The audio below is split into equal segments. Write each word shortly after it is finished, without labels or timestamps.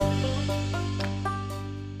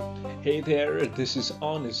Hey there, this is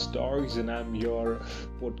Honest Dogs, and I'm your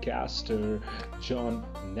podcaster, John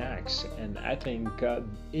Nax. And I think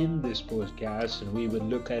in this podcast, we will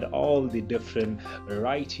look at all the different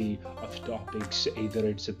variety of topics. Either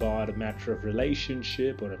it's about a matter of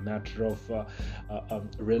relationship, or a matter of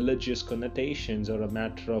religious connotations, or a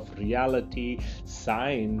matter of reality,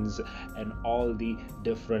 science, and all the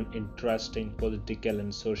different interesting political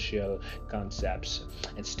and social concepts.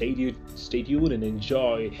 And stay tuned and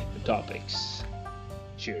enjoy the topics.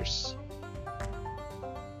 Cheers.